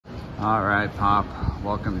All right, Pop,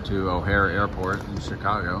 welcome to O'Hare Airport in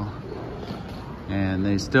Chicago. And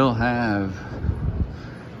they still have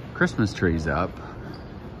Christmas trees up.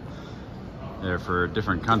 They're for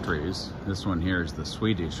different countries. This one here is the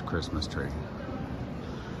Swedish Christmas tree.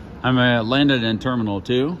 I'm landed in Terminal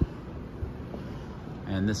 2.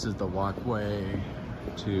 And this is the walkway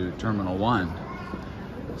to Terminal 1.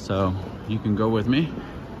 So you can go with me.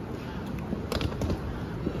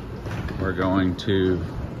 We're going to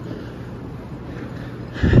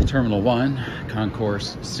Terminal 1,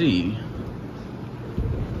 Concourse C.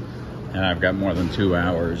 And I've got more than 2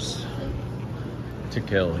 hours to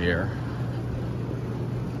kill here.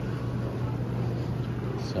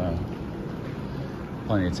 So,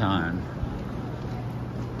 plenty of time.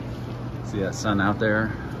 See that sun out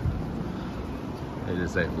there? It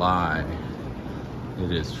is a lie.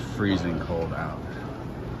 It is freezing cold out.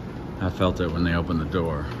 I felt it when they opened the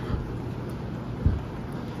door.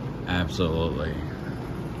 Absolutely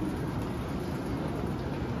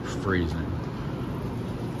freezing.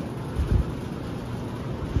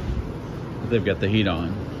 But they've got the heat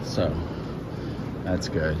on, so that's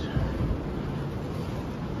good.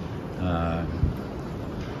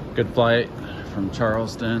 Good flight from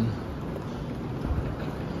Charleston.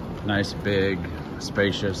 Nice, big,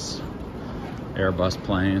 spacious Airbus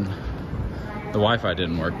plane. The Wi-Fi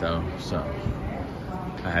didn't work though, so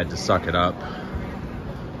I had to suck it up.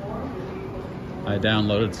 I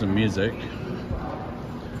downloaded some music.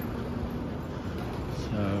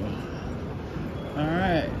 So, all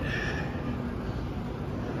right.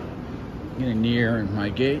 Getting near my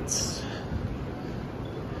gates.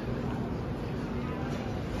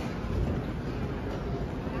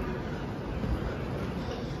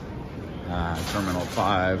 Terminal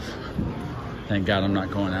 5. Thank God I'm not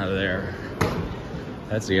going out of there.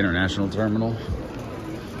 That's the international terminal.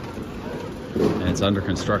 And it's under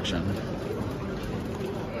construction.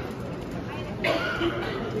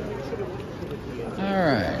 All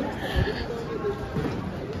right.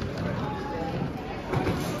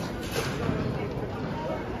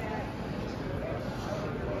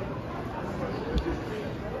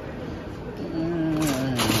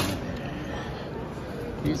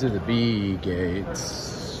 These are the B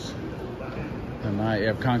gates. And I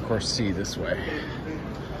have Concourse C this way.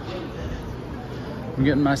 I'm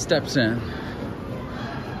getting my steps in.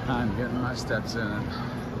 I'm getting my steps in.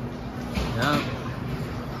 Yep.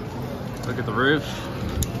 Look at the roof.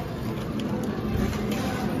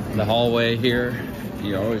 The hallway here.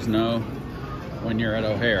 You always know when you're at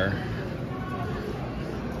O'Hare.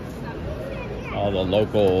 All the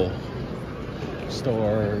local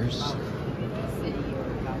stores.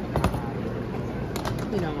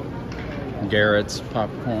 Garrett's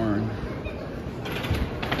popcorn.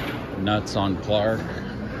 Nuts on Clark.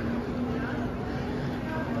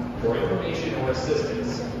 For information or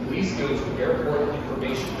assistance, please go to airport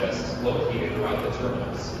information desks located around the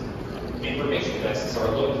terminals. Information desks are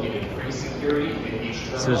located pre-security in each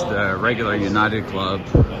terminal. This is the regular United Club.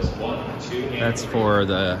 That's for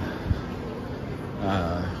the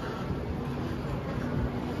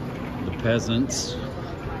peasants.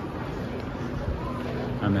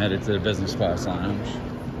 I'm headed to the business class lounge.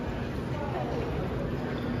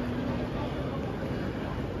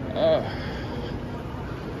 Oh,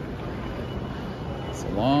 it's a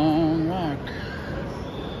long walk.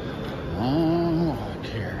 Long walk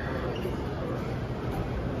here.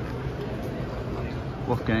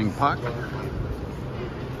 Wolfgang Puck.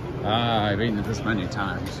 I've eaten it this many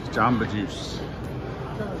times. Jamba Juice.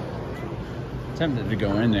 Tempted to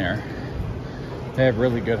go in there. They have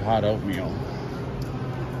really good hot oatmeal.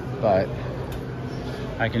 But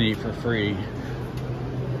I can eat for free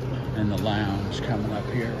in the lounge coming up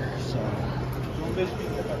here, so.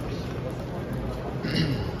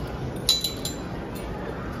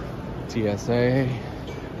 TSA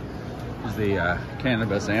is the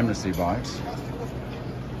cannabis amnesty box.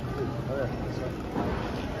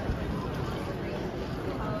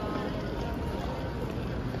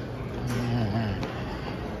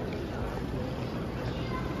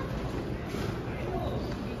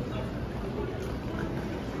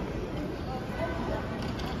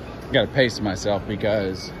 Got to pace myself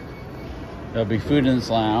because there'll be food in this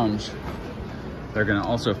lounge. They're going to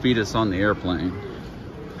also feed us on the airplane.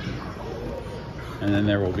 And then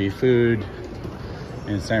there will be food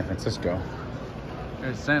in San Francisco.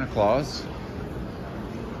 There's Santa Claus.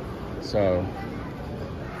 So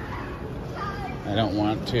I don't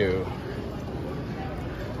want to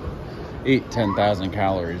eat 10,000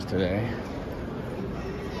 calories today.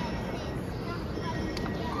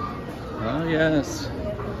 Oh yes.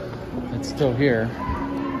 It's still here.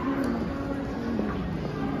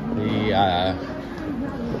 The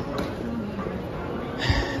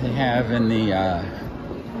have in the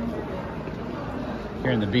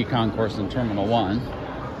here in the B concourse in Terminal 1,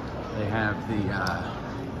 they have the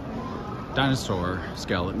dinosaur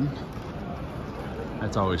skeleton.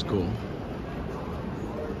 That's always cool.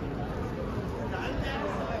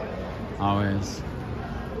 Always.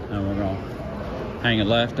 And we're going to hang it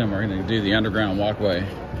left, and we're going to do the underground walkway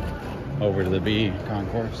over to the B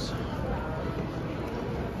concourse.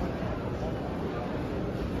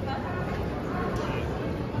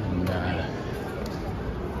 And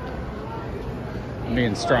I'm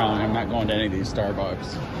being strong. I'm not going to any of these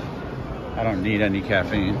Starbucks. I don't need any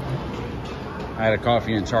caffeine. I had a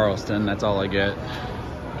coffee in Charleston. That's all I get.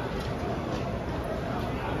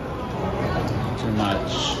 Too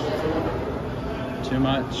much. Too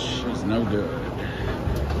much is no good.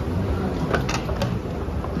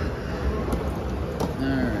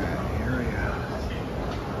 Alright, here we go.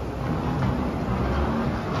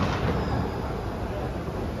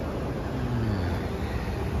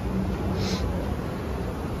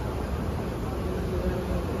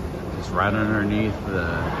 Just right underneath the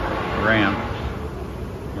ramp,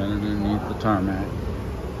 right underneath the tarmac.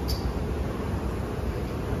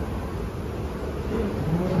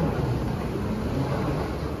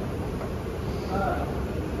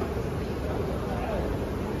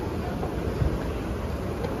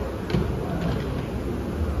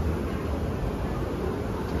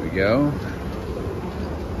 Go.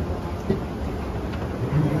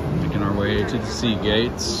 Making our way to the sea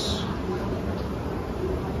gates.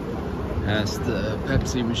 Past the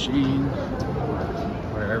Pepsi machine,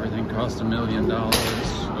 where everything costs $1 million. Oh.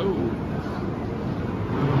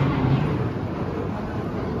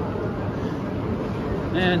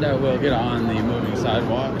 And I will get on the moving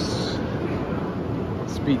sidewalks.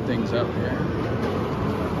 Speed things up here.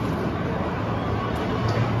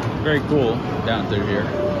 Very cool down through here.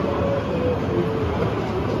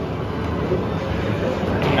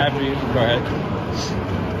 After you, go ahead.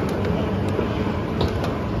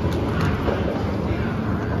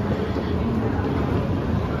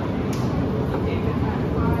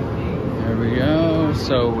 There we go.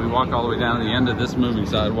 So we walk all the way down to the end of this moving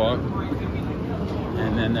sidewalk,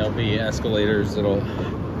 and then there'll be escalators that'll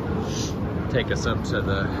take us up to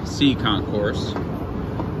the C concourse,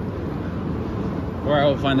 where I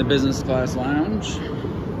will find the business class lounge,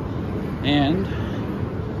 and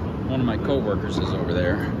one of my co-workers is over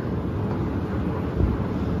there.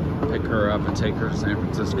 Pick her up and take her to San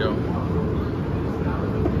Francisco.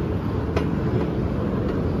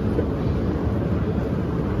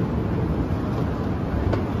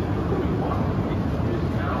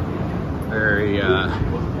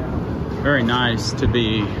 Very nice to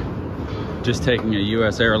be just taking a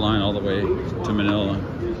U.S. airline all the way to Manila.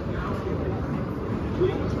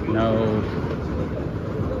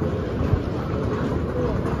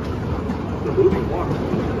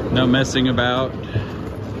 No messing about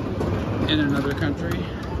in another country.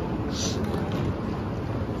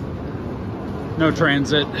 No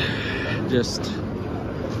transit, just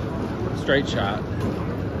straight shot.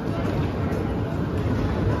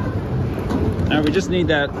 Now we just need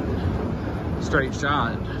that straight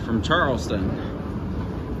shot from Charleston.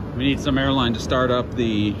 We need some airline to start up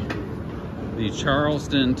the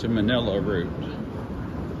Charleston to Manila route.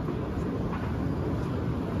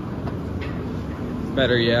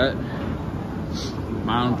 Better yet,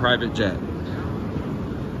 my own private jet.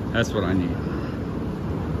 That's what I need.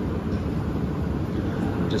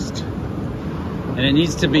 And it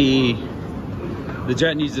needs to be, the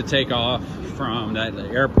jet needs to take off from that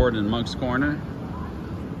airport in Moncks Corner.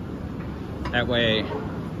 That way,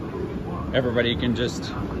 everybody can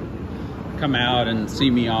just come out and see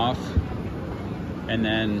me off. And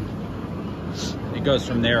then it goes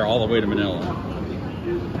from there all the way to Manila.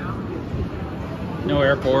 No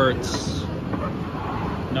airports,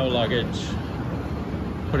 no luggage.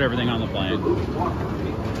 Put everything on the plane.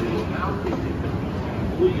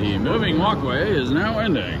 The moving walkway is now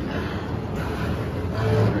ending.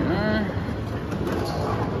 There we are.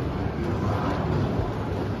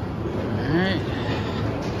 All right.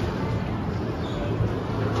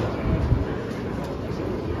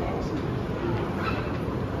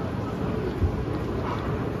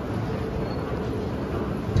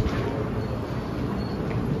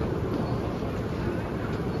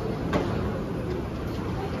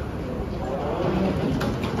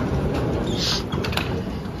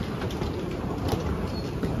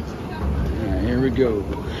 Here we go.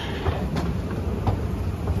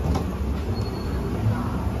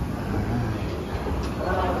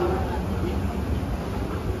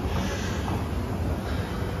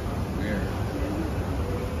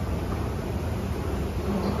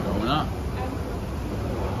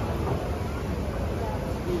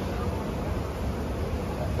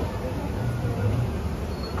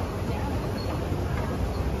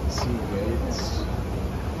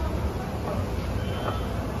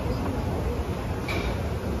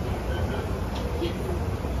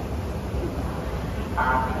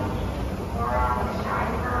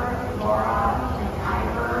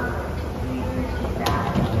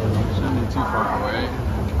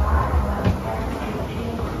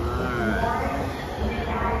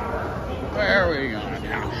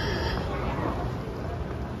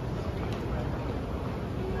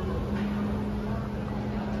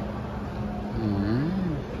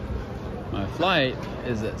 flight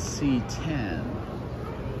is at C10.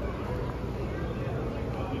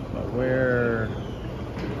 But where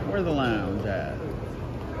the lounge at?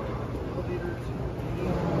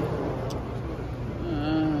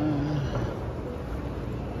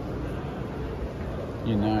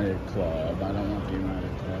 United Club. I don't want the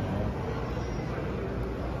United Club.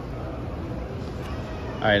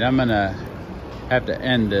 Alright, I'm gonna have to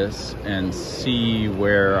end this and see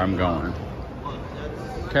where I'm going.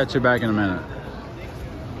 Catch you back in a minute.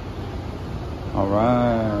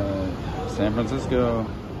 Alright, San Francisco.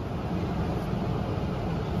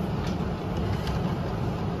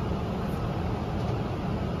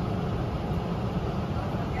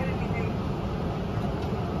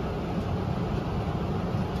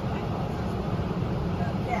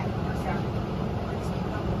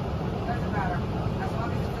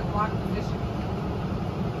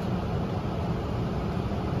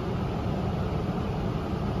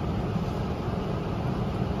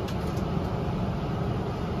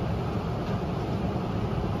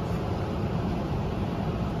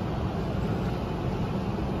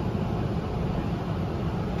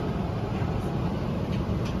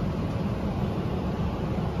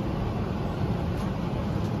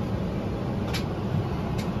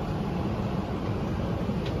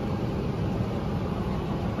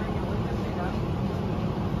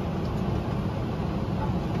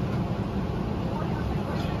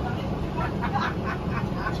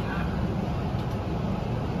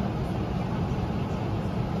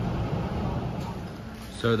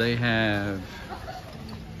 So they have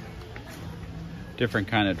different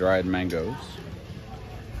kind of dried mangoes.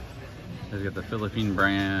 They've got the Philippine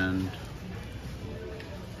brand,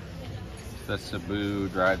 the Cebu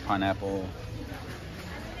dried pineapple.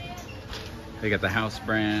 They got the house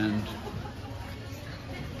brand.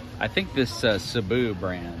 I think this Cebu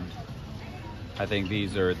brand, I think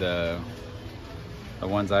these are the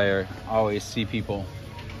ones I always see people.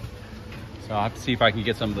 So I'll have to see if I can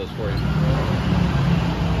get some of those for you.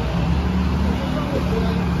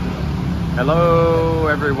 Hello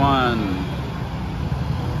everyone.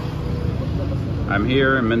 I'm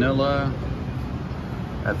here in Manila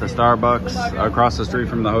at the Starbucks across the street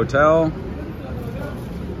from the hotel.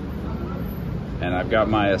 And I've got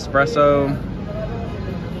my espresso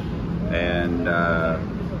and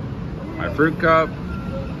my fruit cup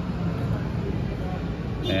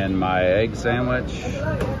and my egg sandwich.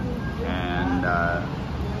 And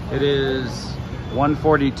it is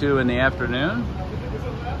 1:42 in the afternoon.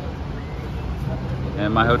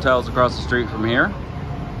 And my hotel's across the street from here.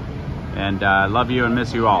 And I love you and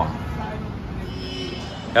miss you all.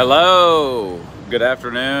 Hello, good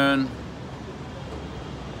afternoon.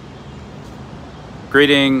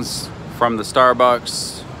 Greetings from the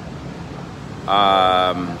Starbucks.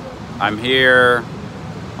 I'm here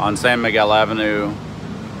on San Miguel Avenue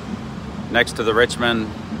next to the Richmond.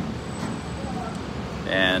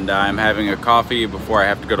 And I'm having a coffee before I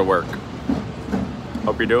have to go to work.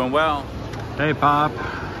 Hope you're doing well. Hey Pop,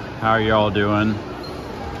 how are y'all doing?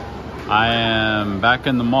 I am back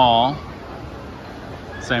in the mall,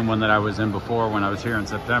 same one that I was in before when I was here in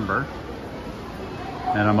September.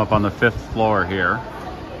 And I'm up on the 5th floor here.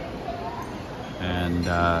 And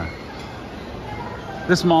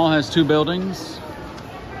this mall has 2 buildings.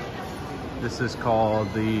 This is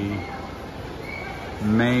called the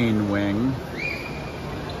main wing.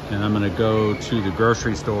 And I'm gonna go to the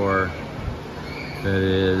grocery store that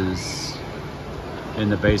is in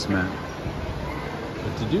the basement.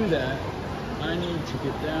 But to do that, I need to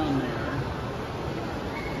get down there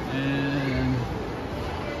and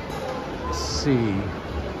see.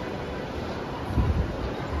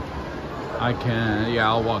 I can, yeah,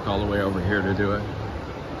 I'll walk all the way over here to do it.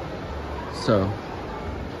 So,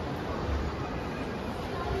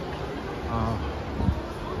 I'll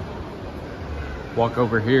walk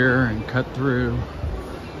over here and cut through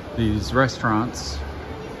these restaurants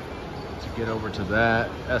to get over to that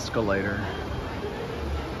escalator.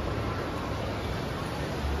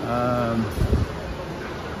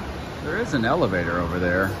 There is an elevator over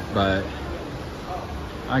there, but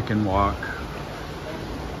I can walk.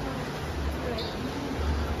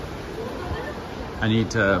 I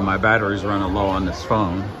need to, my battery's running low on this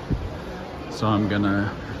phone, so I'm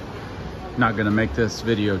not gonna make this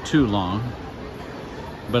video too long.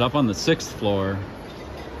 But up on the 6th floor,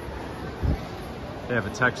 they have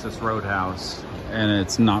a Texas Roadhouse, and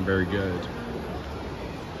it's not very good.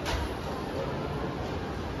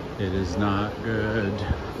 It is not good.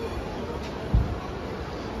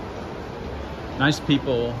 Nice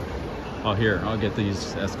people. Oh, here, I'll get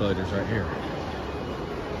these escalators right here.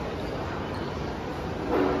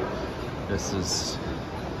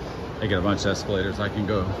 They got a bunch of escalators. I can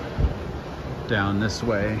go down this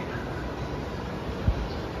way.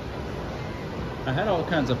 I had all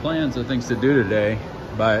kinds of plans of things to do today,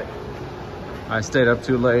 but I stayed up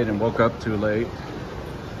too late and woke up too late.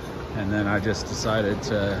 And then I just decided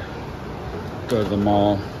to go to the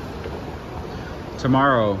mall.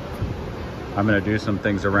 Tomorrow, I'm gonna do some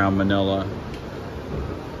things around Manila.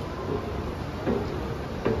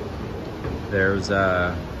 There's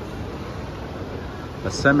a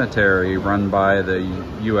cemetery run by the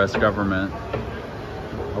US government,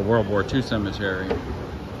 a World War II cemetery.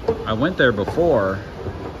 I went there before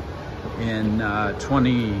in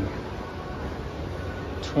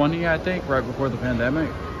 2020, I think, right before the pandemic.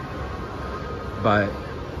 But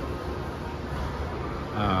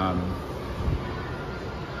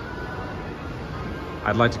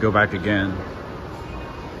I'd like to go back again.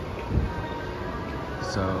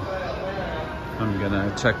 So I'm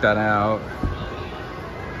gonna check that out.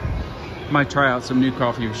 Might try out some new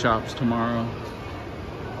coffee shops tomorrow.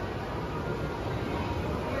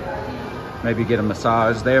 Maybe get a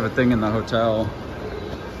massage. They have a thing in the hotel,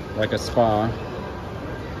 like a spa.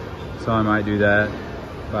 So I might do that,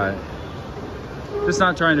 but just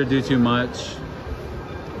not trying to do too much.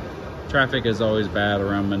 Traffic is always bad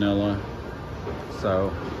around Manila.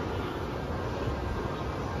 So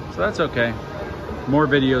that's okay. More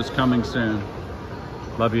videos coming soon.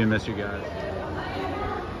 Love you and miss you guys.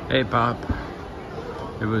 Hey Pop,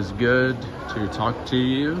 it was good to talk to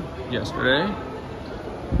you yesterday.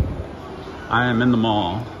 I am in the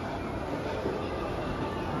mall.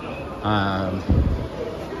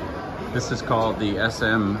 This is called the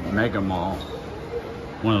SM Mega Mall,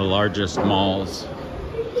 one of the largest malls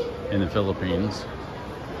in the Philippines.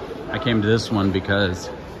 I came to this one because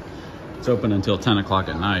it's open until 10 o'clock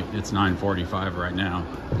at night. It's 9:45 right now.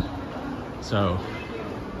 So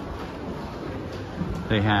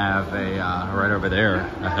they have a, right over there,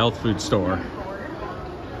 a health food store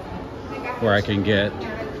where I can get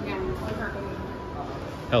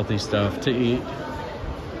healthy stuff to eat.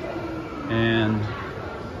 And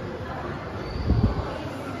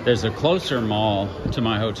there's a closer mall to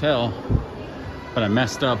my hotel, but I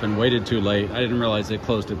messed up and waited too late. I didn't realize they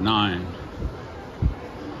closed at 9.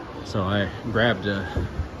 So I grabbed a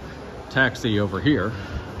taxi over here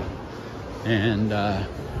and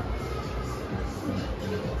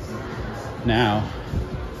now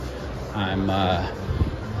I'm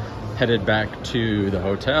headed back to the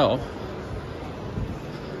hotel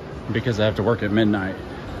because I have to work at midnight.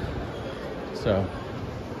 So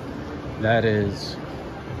that's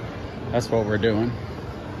what we're doing.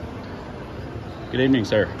 Good evening,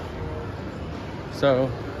 sir. So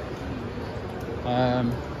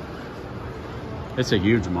it's a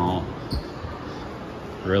huge mall.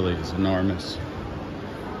 Really, it's enormous.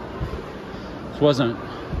 This wasn't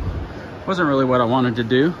really what I wanted to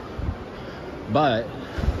do, but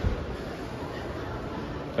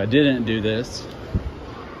if I didn't do this,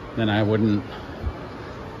 then I wouldn't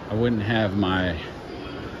have my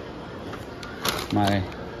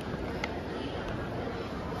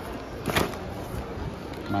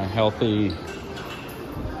healthy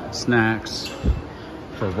snacks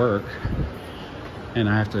for work, and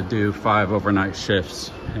I have to do 5 overnight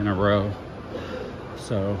shifts in a row.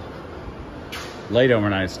 So late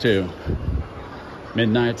overnights too,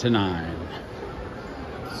 midnight to 9.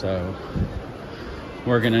 So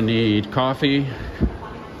we're gonna need coffee,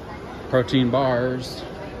 protein bars,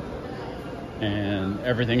 and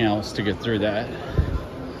everything else to get through that.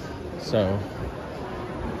 So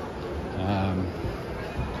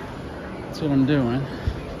that's what I'm doing.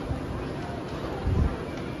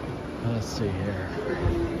 Let's see here.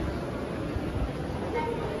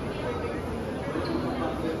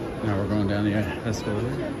 Now we're going down the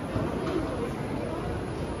escalator.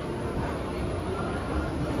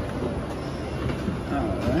 All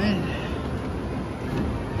right.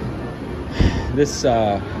 This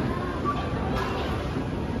I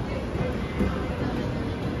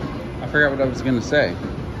forgot what I was gonna say.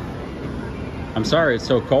 I'm sorry it's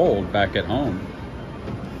so cold back at home.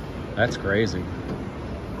 That's crazy.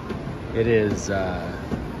 It is the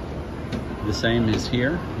same as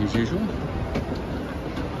here as usual.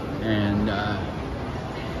 And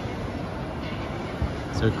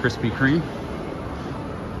so Krispy Kreme.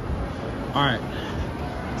 All right,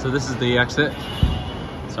 so this is the exit.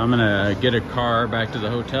 So I'm gonna get a car back to the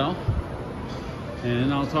hotel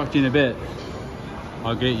and I'll talk to you in a bit.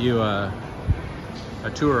 I'll get you a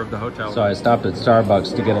tour of the hotel. So I stopped at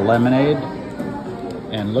Starbucks to get a lemonade,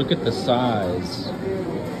 and look at the size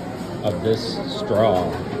of this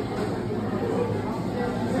straw.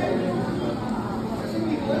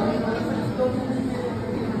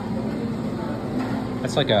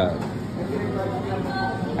 That's like a,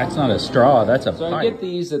 that's not a straw, that's a pipe. So I get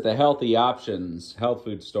these at the Healthy Options health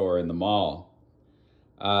food store in the mall.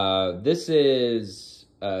 This is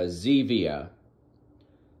Zevia.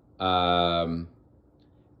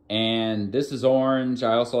 And this is orange.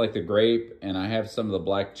 I also like the grape, and I have some of the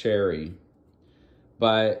black cherry.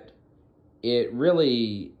 But it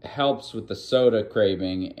really helps with the soda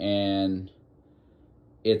craving, and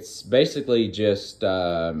it's basically just,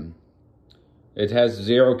 it has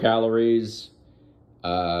 0 calories.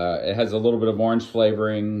 It has a little bit of orange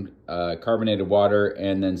flavoring, carbonated water,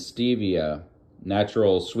 and then stevia,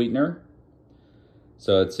 natural sweetener.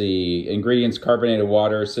 So it's the ingredients: carbonated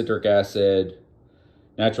water, citric acid,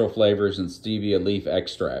 natural flavors, and stevia leaf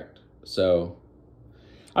extract. So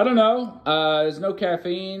I don't know. There's no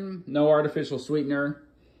caffeine, no artificial sweetener,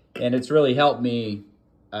 and it's really helped me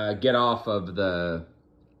get off of the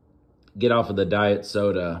diet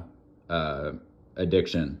soda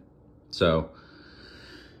addiction. So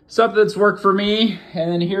something that's worked for me.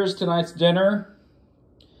 And then here's tonight's dinner.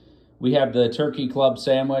 We have the turkey club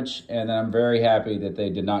sandwich, and I'm very happy that they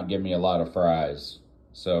did not give me a lot of fries.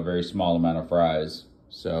 So a very small amount of fries.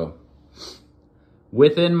 So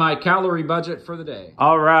within my calorie budget for the day.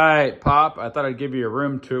 All right, Pop, I thought I'd give you a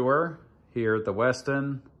room tour here at the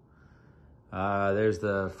Westin. There's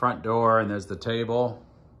the front door, and there's the table.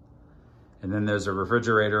 And then there's a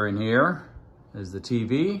refrigerator in here. There's the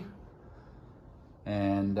TV.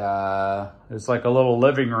 And there's like a little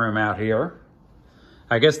living room out here.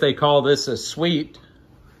 I guess they call this a suite.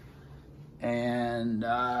 And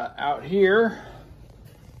out here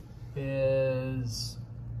is,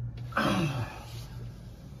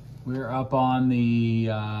 we're up on the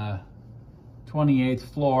 28th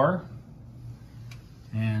floor,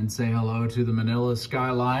 and say hello to the Manila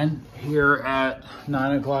skyline here at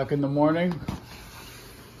 9 o'clock in the morning.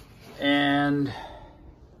 And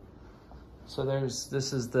so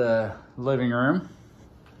this is the living room.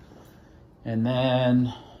 And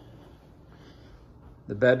then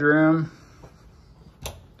the bedroom.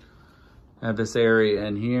 I have this area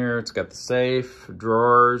in here. It's got the safe,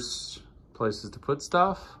 drawers, places to put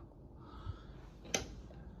stuff.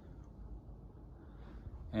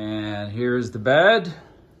 And here's the bed.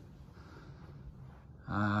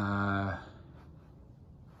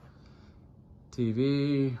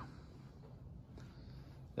 TV.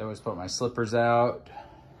 I always put my slippers out.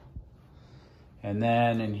 And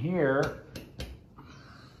then in here,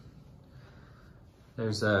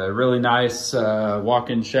 there's a really nice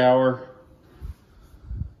walk-in shower.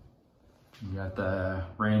 You got the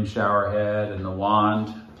rain shower head and the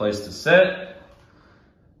wand, place to sit,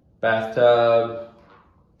 bathtub,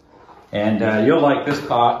 and you'll like this,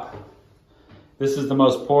 Pop. This is the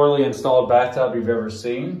most poorly installed bathtub you've ever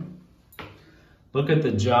seen. Look at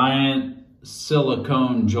the giant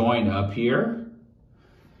silicone joint up here.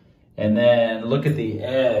 And then look at the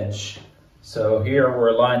edge. So here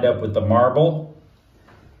we're lined up with the marble.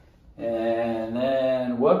 And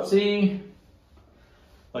then, whoopsie,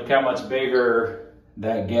 look how much bigger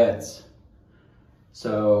that gets.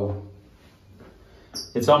 So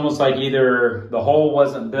it's almost like either the hole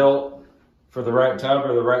wasn't built for the right tub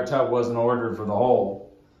or the right tub wasn't ordered for the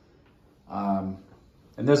hole. And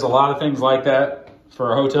there's a lot of things like that.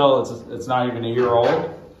 For a hotel, it's not even a year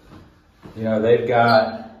old. You know, they've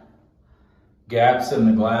got gaps in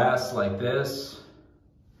the glass like this.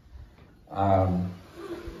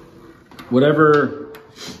 Whatever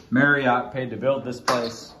Marriott paid to build this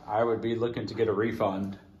place, I would be looking to get a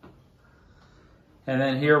refund. And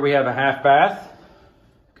then here we have a half bath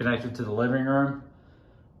connected to the living room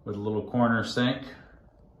with a little corner sink.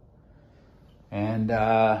 And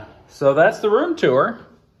so that's the room tour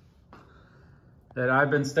that I've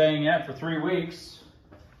been staying at for 3 weeks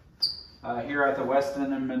here at the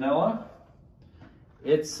Westin in Manila.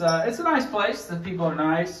 It's a nice place. The people are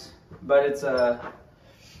nice, but it's an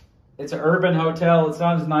urban hotel. It's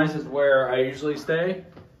not as nice as where I usually stay,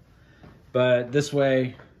 but this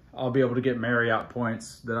way I'll be able to get Marriott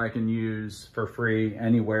points that I can use for free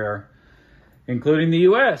anywhere, including the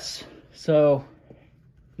US. So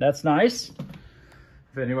that's nice.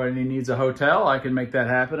 If anybody needs a hotel, I can make that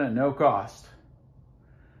happen at no cost.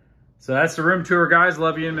 So that's the room tour, guys.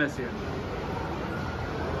 Love you and miss you.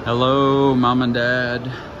 Hello, Mom and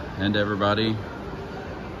Dad, and everybody.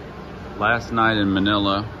 Last night in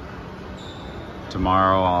Manila.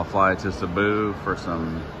 Tomorrow I'll fly to Cebu for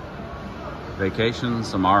some vacation,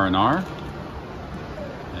 some R&R.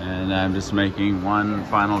 And I'm just making one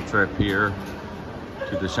final trip here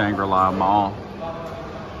to the Shangri-La Mall.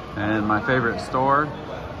 And my favorite store,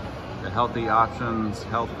 the Healthy Options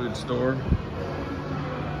health food store.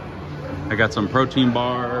 I got some protein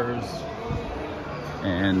bars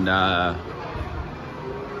and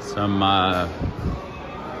some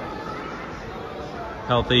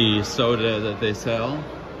healthy soda that they sell,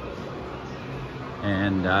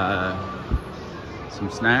 and some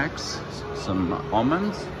snacks, some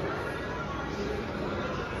almonds.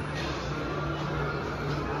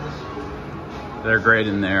 They're great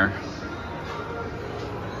in there.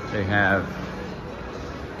 They have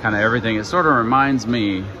kind of everything. It sort of reminds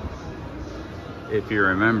me, if you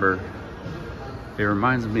remember, it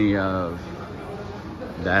reminds me of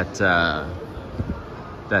that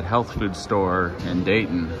that health food store in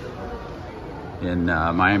Dayton, in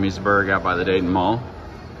Miamisburg, out by the Dayton Mall.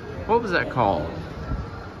 What was that called?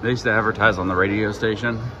 They used to advertise on the radio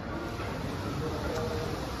station.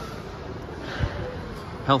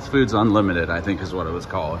 Health Foods Unlimited, I think is what it was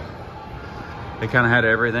called. They kind of had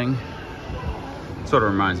everything. Sort of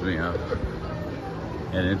reminds me of.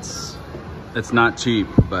 And it's not cheap,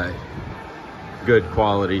 but good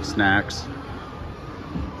quality snacks.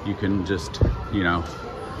 You can just, you know,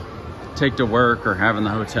 take to work or have in the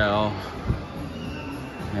hotel.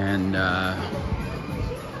 And I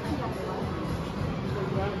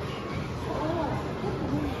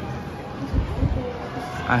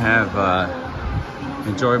have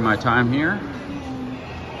enjoyed my time here,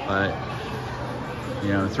 but you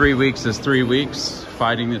know, 3 weeks is 3 weeks,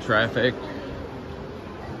 fighting the traffic,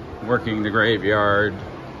 working the graveyard.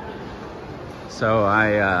 So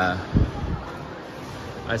I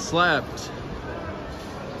slept,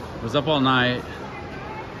 was up all night,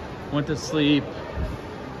 went to sleep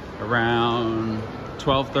around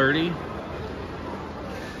 12:30,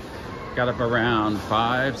 got up around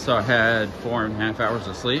 5, so I had 4.5 hours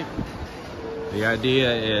of sleep. The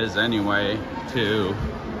idea is, anyway, to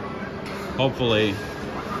hopefully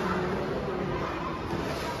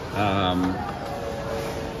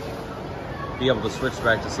be able to switch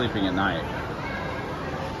back to sleeping at night.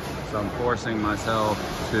 So I'm forcing myself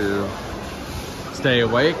to stay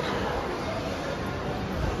awake,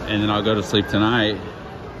 and then I'll go to sleep tonight.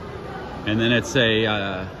 And then it's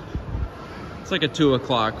like a 2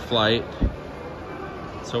 o'clock flight.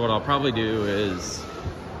 So what I'll probably do is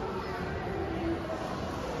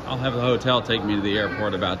I'll have the hotel take me to the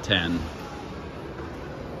airport about 10.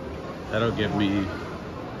 That'll give me,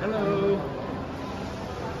 that'll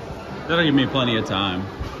give me plenty of time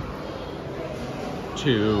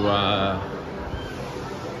to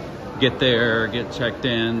get there, get checked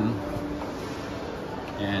in,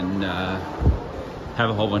 and have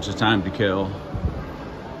a whole bunch of time to kill.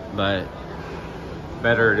 But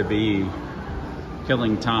better to be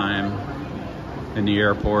killing time in the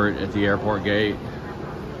airport, at the airport gate,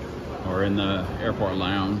 or in the airport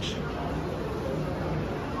lounge.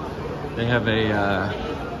 They have a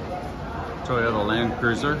Toyota Land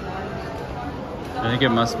Cruiser. I think it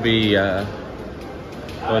must be,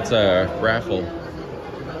 well, it's a raffle.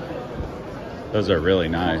 Those are really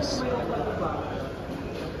nice.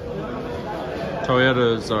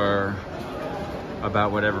 Toyotas are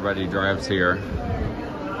about what everybody drives here.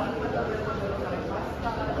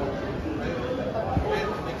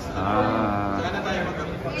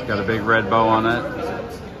 It's got a big red bow on it.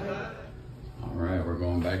 All right, we're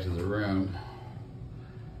going back to the room.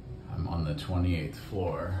 I'm on the 28th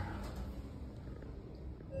floor.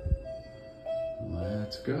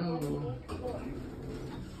 Let's go.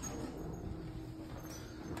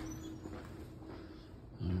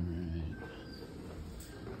 All right.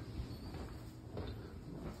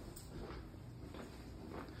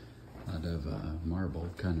 A lot of marble,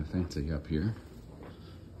 kind of fancy up here.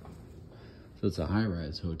 So it's a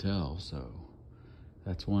high-rise hotel, so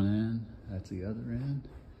that's one end, that's the other end,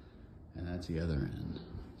 and that's the other end.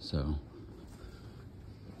 So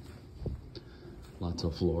lots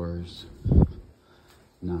of floors,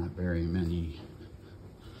 not very many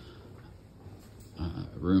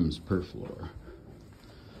rooms per floor.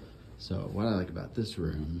 So what I like about this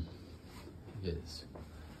room is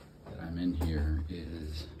that I'm in here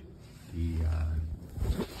is the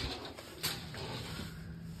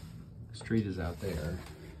street is out there.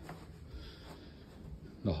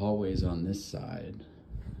 The hallway's on this side.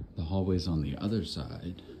 The hallway's on the other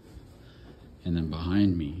side. And then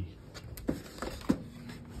behind me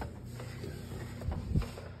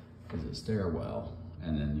is a stairwell.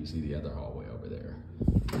 And then you see the other hallway over there.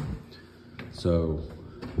 So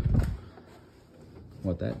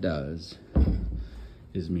what that does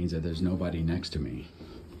is means that there's nobody next to me.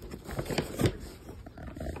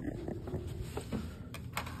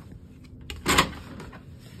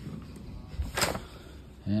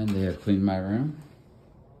 And they have cleaned my room.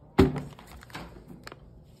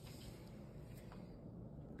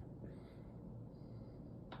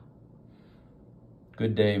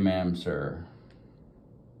 Good day, ma'am, sir.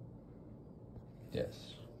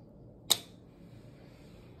 Yes.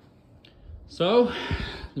 So,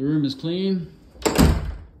 the room is clean.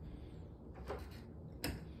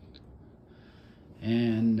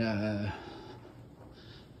 And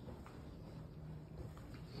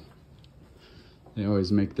they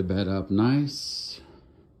always make the bed up nice.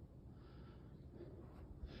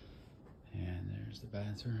 And there's the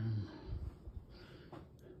bathroom.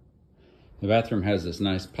 The bathroom has this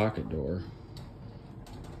nice pocket door.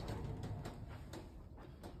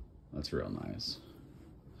 That's real nice.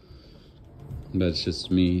 But it's just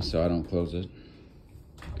me, so I don't close it.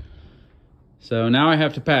 So now I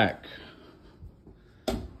have to pack.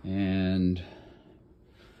 And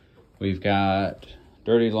we've got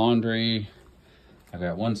dirty laundry. I've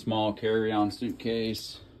got one small carry-on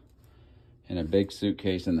suitcase and a big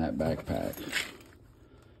suitcase in that backpack.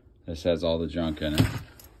 This has all the junk in it.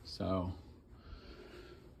 So,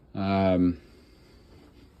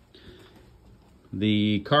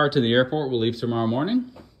 the car to the airport will leave tomorrow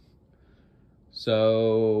morning.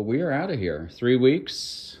 So we are out of here. 3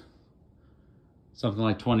 weeks, something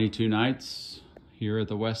like 22 nights here at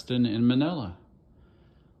the Westin in Manila.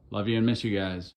 Love you and miss you guys.